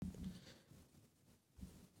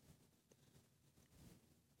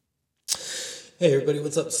Hey everybody,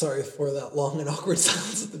 what's up? Sorry for that long and awkward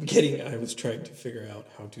silence at the beginning. I was trying to figure out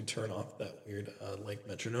how to turn off that weird like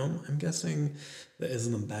metronome. I'm guessing that is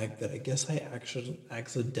in the bag that I guess I actually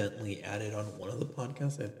accidentally added on one of the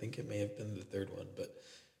podcasts. I think it may have been the third one, but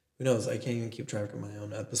who knows? I can't even keep track of my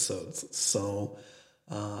own episodes. So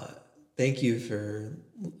uh, thank you for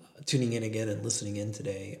tuning in again and listening in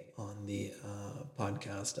today on the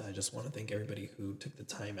podcast. I just want to thank everybody who took the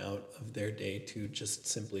time out of their day to just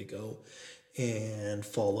simply go and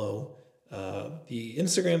follow the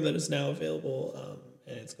Instagram that is now available.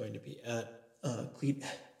 And it's going to be at cleat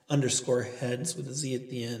underscore heads with a Z at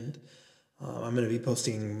the end. I'm going to be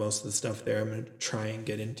posting most of the stuff there. I'm going to try and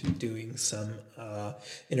get into doing some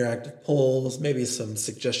interactive polls, maybe some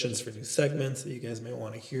suggestions for new segments that you guys may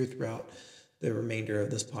want to hear throughout the remainder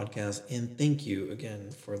of this podcast. And thank you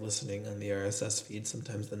again for listening on the RSS feed.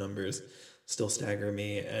 Sometimes the numbers still stagger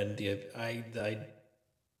me, and I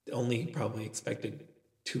only probably expected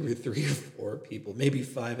 2 or 3 or 4 people, maybe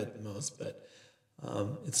 5 at the most, but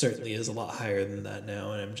it certainly is a lot higher than that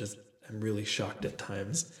now, and I'm really shocked at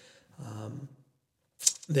times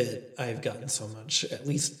that I've gotten so much, at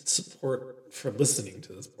least support for listening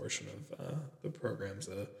to this portion of the programs.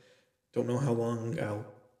 Don't know how long I'll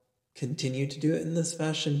continue to do it in this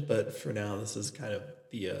fashion, but for now, this is kind of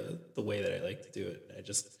the way that I like to do it. And I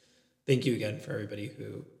just thank you again for everybody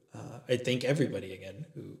who I thank everybody again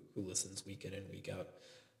who listens week in and week out.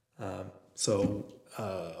 So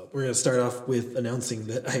we're going to start off with announcing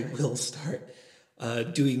that I will start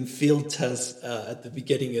doing field tests at the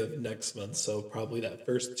beginning of next month. So probably that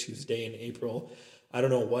first Tuesday in April. I don't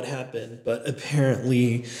know what happened, but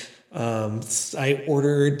apparently I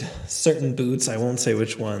ordered certain boots. I won't say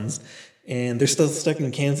which ones. And they're still stuck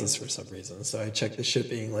in Kansas for some reason. So I checked the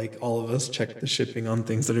shipping, like all of us check the shipping on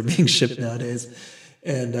things that are being shipped nowadays.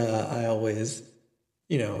 And I always,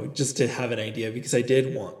 just to have an idea, because I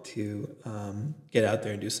did want to get out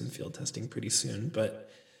there and do some field testing pretty soon, but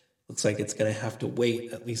looks like it's going to have to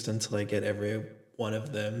wait at least until I get every one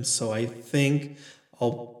of them. So I think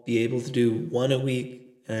I'll be able to do one a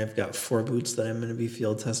week, and I've got 4 boots that I'm going to be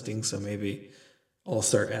field testing. So maybe I'll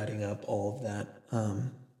start adding up all of that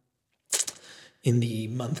in the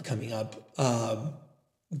month coming up.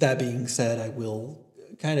 That being said, I will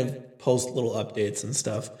kind of post little updates and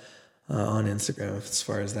stuff on Instagram as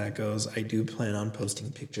far as that goes. I do plan on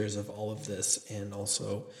posting pictures of all of this, and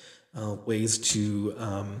also ways to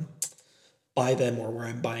buy them, or where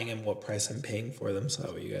I'm buying them, what price I'm paying for them, so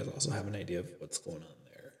that way you guys also have an idea of what's going on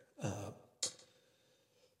there.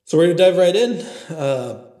 So we're going to dive right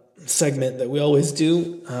in. Segment that we always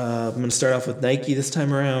do. I'm going to start off with Nike this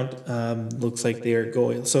time around. Looks like they are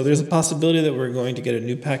going. So there's a possibility that we're going to get a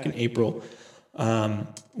new pack in April.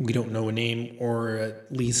 We don't know a name, or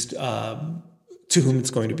at least to whom it's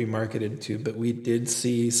going to be marketed to, but we did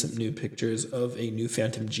see some new pictures of a new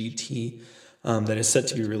Phantom GT that is set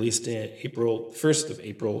to be released in April 1st of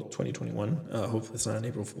April 2021. Hopefully it's not an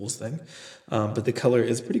April Fool's thing. But the color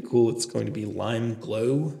is pretty cool. It's going to be lime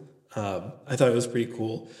glow. I thought it was pretty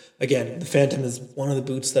cool. Again, the Phantom is one of the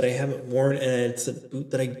boots that I haven't worn, and it's a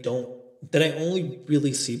boot that I only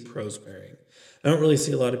really see pros wearing. I don't really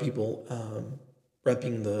see a lot of people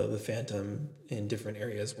repping the Phantom in different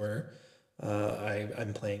areas where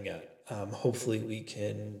I'm playing at. Hopefully we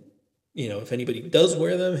can, if anybody does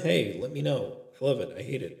wear them, hey, let me know. I love it. I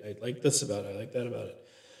hate it. I like this about it. I like that about it.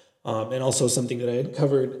 And also something that I had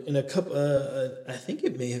covered in a couple, I think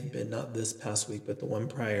it may have been not this past week, but the one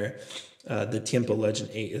prior, the Tiempo Legend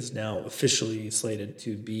 8 is now officially slated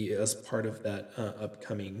to be as part of that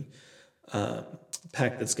upcoming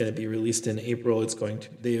pack that's going to be released in April.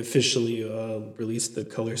 They officially released the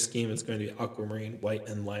color scheme. It's going to be aquamarine, white,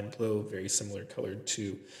 and lime glow, very similar colored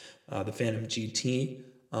to the Phantom GT.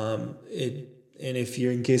 And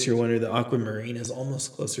in case you're wondering, the aquamarine is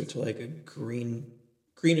almost closer to like a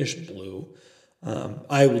greenish blue.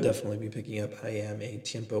 I will definitely be picking up. I am a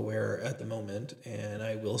Tiempo wearer at the moment, and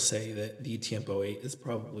I will say that the Tiempo 8 is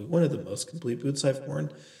probably one of the most complete boots I've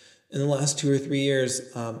worn in the last 2 or 3 years,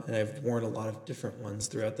 and I've worn a lot of different ones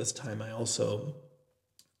throughout this time. I also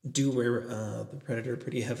do wear the Predator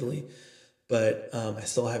pretty heavily, but I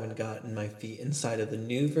still haven't gotten my feet inside of the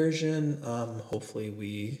new version.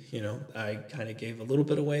 Hopefully I kind of gave a little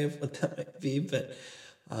bit away of what that might be, but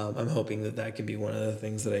I'm hoping that can be one of the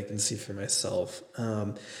things that I can see for myself.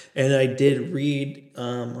 And I did read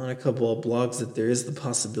on a couple of blogs that there is the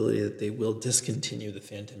possibility that they will discontinue the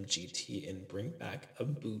Phantom GT and bring back a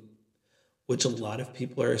boot, which a lot of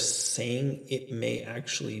people are saying it may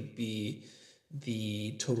actually be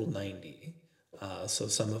the Total 90. So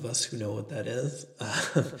some of us who know what that is,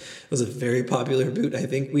 it was a very popular boot. I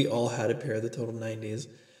think we all had a pair of the Total 90s.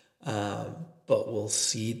 But we'll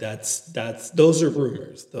see. Those are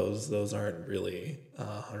rumors. Those aren't really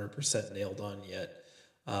 100% nailed on yet.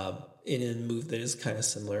 In a move that is kind of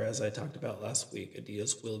similar, as I talked about last week,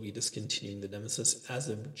 Adidas will be discontinuing the Nemesis as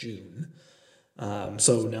of June.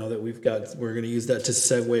 So now that we're going to use that to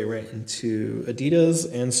segue right into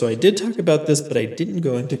Adidas. And so I did talk about this, but I didn't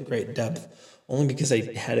go into great depth, only because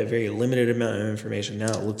I had a very limited amount of information.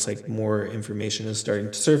 Now it looks like more information is starting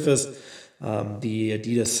to surface. The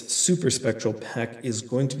Adidas Super Spectral Pack is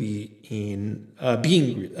going to be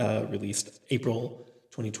being released April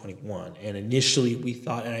 2021. And initially we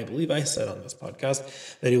thought, and I believe I said on this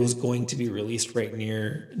podcast, that it was going to be released right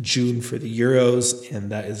near June for the Euros,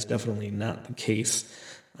 and that is definitely not the case.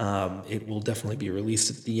 It will definitely be released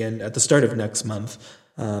at the start of next month.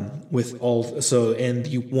 And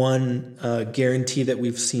the one guarantee that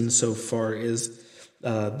we've seen so far is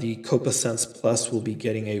the Copa Sense Plus will be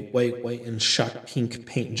getting a white and shock pink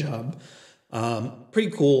paint job.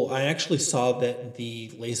 Pretty cool. I actually saw that the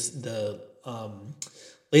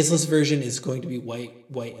laceless version is going to be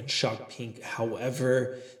white and shock pink.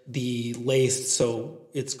 However, the lace, so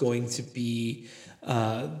it's going to be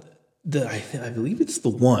I believe it's the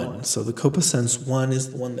one. So the Copa Sense 1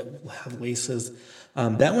 is the one that will have laces.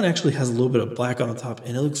 That one actually has a little bit of black on the top,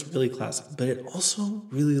 and it looks really classic. But it also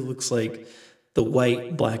really looks like the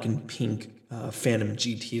white, black, and pink Phantom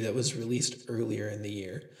GT that was released earlier in the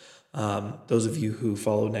year. Those of you who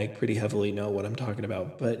follow Nike pretty heavily know what I'm talking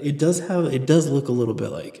about, but it does look a little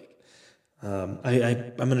bit like it. I'm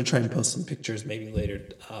going to try and post some pictures maybe later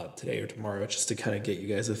today or tomorrow, just to kind of get you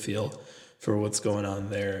guys a feel for what's going on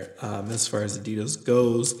there as far as Adidas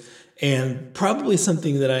goes. And probably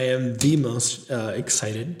something that I am the most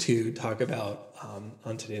excited to talk about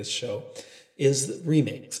on today's show is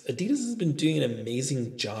remakes. Adidas has been doing an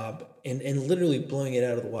amazing job and literally blowing it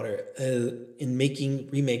out of the water in making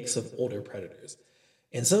remakes of older Predators.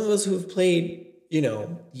 And some of us who have played,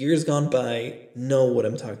 years gone by know what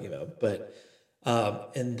I'm talking about. But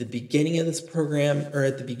in the beginning of this program, or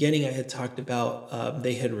at the beginning, I had talked about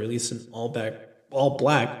they had released an all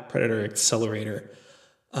black Predator Accelerator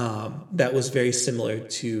that was very similar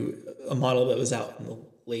to a model that was out in the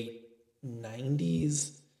late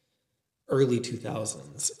 90s, early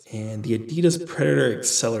 2000s. And the Adidas Predator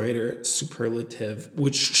Accelerator Superlative,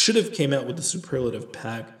 which should have came out with the Superlative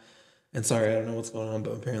pack. And sorry, I don't know what's going on,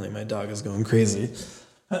 but apparently my dog is going crazy.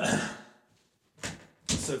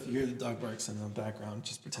 So if you hear the dog barks in the background,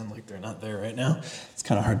 just pretend like they're not there right now. It's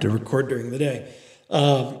kind of hard to record during the day.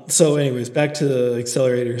 So anyways, back to the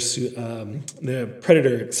accelerator, the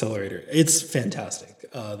Predator Accelerator. It's fantastic.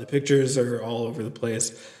 The pictures are all over the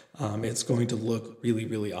place. It's going to look really,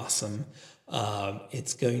 really awesome.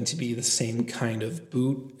 It's going to be the same kind of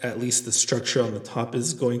boot. At least the structure on the top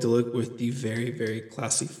is going to look with the very, very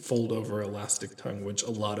classy fold-over elastic tongue, which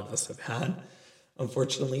a lot of us have had.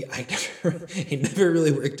 Unfortunately, it never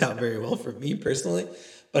really worked out very well for me personally,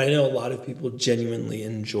 but I know a lot of people genuinely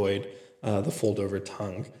enjoyed the fold-over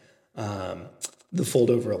tongue, the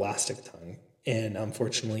fold-over elastic tongue, and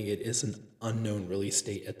unfortunately, it is an unknown release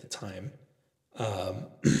date at the time.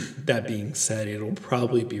 That being said, it'll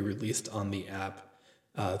probably be released on the app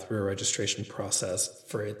through a registration process.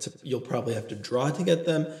 You'll probably have to draw to get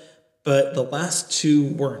them. But the last two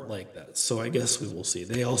weren't like that, so I guess we will see.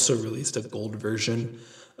 They also released a gold version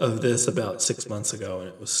of this about 6 months ago, and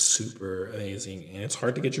it was super amazing, and it's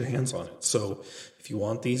hard to get your hands on it. So if you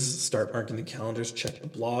want these, start marking the calendars, check the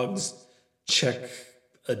blogs, check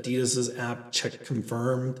Adidas's app, check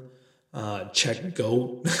Confirmed, check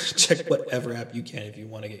Goat, check whatever app you can if you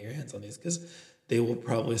want to get your hands on these, because they will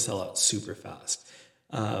probably sell out super fast.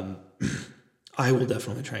 I will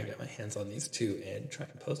definitely try and get my hands on these too and try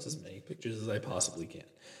and post as many pictures as I possibly can.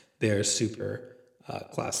 They're super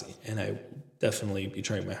classy, and I will definitely be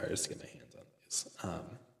trying my hardest to get my hands on these.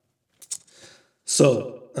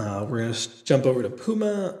 So we're going to jump over to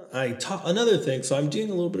Puma. Another thing, so I'm doing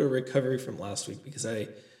a little bit of recovery from last week because I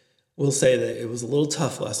will say that it was a little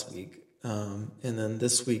tough last week. And then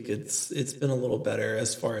this week it's been a little better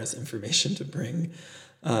as far as information to bring.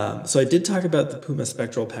 So I did talk about the Puma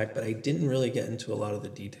Spectral Pack, but I didn't really get into a lot of the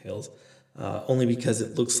details, only because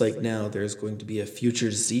it looks like now there's going to be a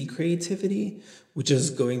Future Z creativity, which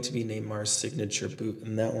is going to be Neymar's signature boot,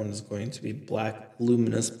 and that one is going to be black,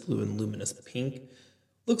 luminous blue, and luminous pink.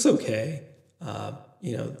 Looks okay.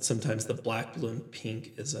 Sometimes the black, blue, and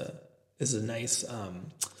pink is a nice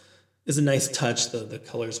touch. The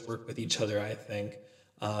colors work with each other, I think.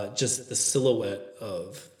 Just the silhouette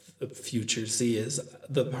of the Future Z is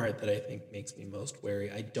the part that I think makes me most wary.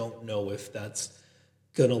 I don't know if that's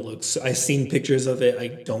gonna look. I've seen pictures of it. I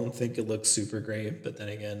don't think it looks super great. But then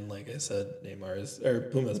again, like I said,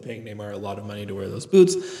 Puma's paying Neymar a lot of money to wear those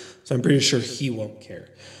boots, so I'm pretty sure he won't care.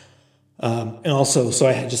 And also, so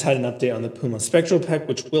I just had an update on the Puma Spectral Pack,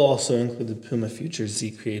 which will also include the Puma Future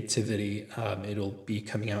Z Creativity. It'll be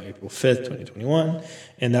coming out April 5th, 2021,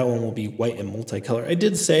 and that one will be white and multicolor. I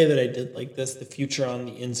did say that I did like this. The Future on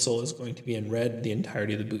the insole is going to be in red. The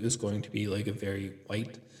entirety of the boot is going to be like a very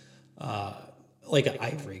white, like an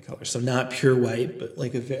ivory color. So not pure white, but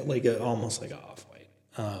almost like an off-white.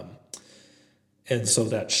 And so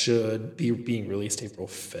that should be being released April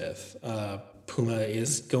 5th. Puma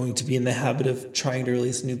is going to be in the habit of trying to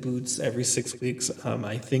release new boots every 6 weeks.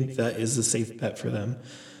 I think that is a safe bet for them.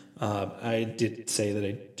 I did say that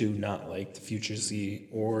I do not like the Future Z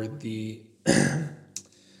or the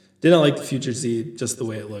did not like the Future Z, just the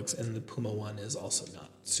way it looks, and the Puma one is also not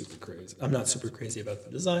super crazy. I'm not super crazy about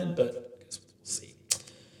the design, but I guess we'll see.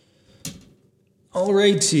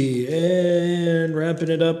 Alrighty, and wrapping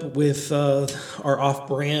it up with our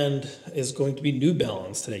off-brand is going to be New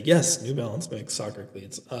Balance today. Yes, New Balance makes soccer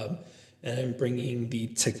cleats. And I'm bringing the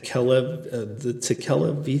Tekela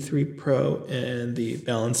V3 Pro and the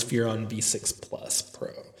Balance Furon V6 Plus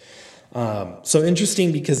Pro. So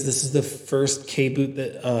interesting because this is the first K boot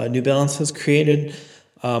that New Balance has created.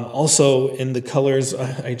 Also, in the colors,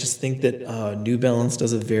 I just think that New Balance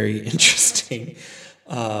does a very interesting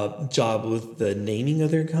job with the naming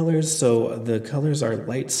of their colors. So the colors are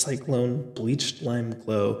Light Cyclone, Bleached Lime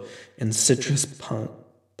Glow, and Citrus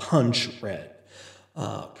Punch Red.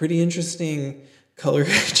 Pretty interesting color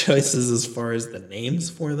choices as far as the names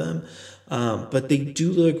for them, but they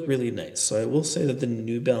do look really nice. So I will say that the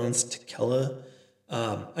New Balance Tekela,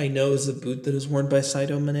 I know is a boot that is worn by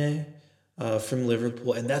Sadio Mane from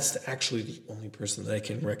Liverpool, and that's actually the only person that I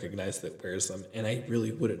can recognize that wears them, and I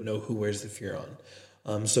really wouldn't know who wears the Furon.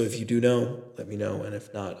 So if you do know, let me know, and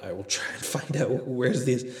if not, I will try and find out who wears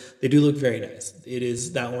these. They do look very nice.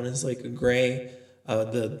 That one is like a gray.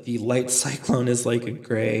 The Light Cyclone is like a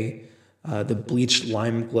gray. The Bleached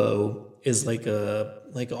Lime Glow is like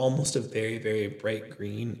almost a very, very bright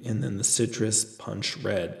green, and then the Citrus Punch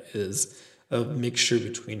Red is a mixture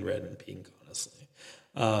between red and pink, honestly.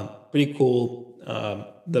 Pretty cool.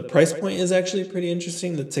 The price point is actually pretty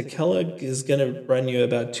interesting. The Tekela is going to run you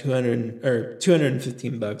about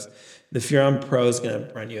 $215. The Furon Pro is going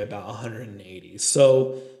to run you about $180.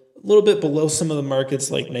 So a little bit below some of the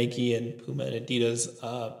markets like Nike and Puma and Adidas.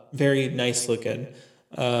 Very nice looking.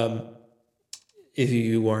 If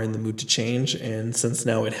you are in the mood to change, and since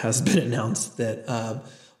now it has been announced that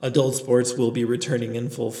adult sports will be returning in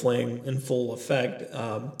full effect.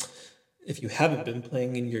 If you haven't been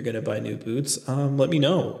playing and you're going to buy new boots, let me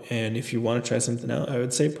know. And if you want to try something out, I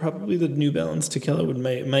would say probably the New Balance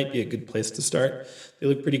Tekela might be a good place to start. They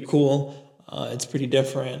look pretty cool. It's pretty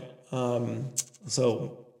different.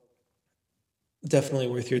 So definitely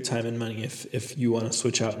worth your time and money if you want to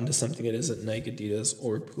switch out into something that isn't Nike, Adidas,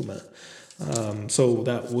 or Puma. So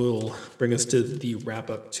that will bring us to the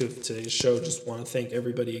wrap up to today's show. Just want to thank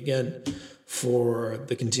everybody again for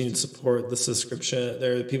the continued support, the subscription.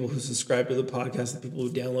 There are the people who subscribe to the podcast, the people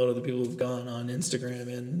who download, the people who've gone on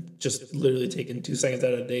Instagram and just literally taken 2 seconds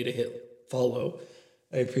out of the day to hit follow.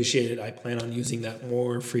 I appreciate it. I plan on using that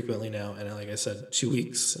more frequently now. And like I said,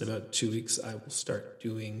 in about 2 weeks, I will start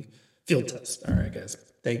doing field tests. All right, guys.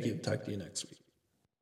 Thank you. Talk to you next week.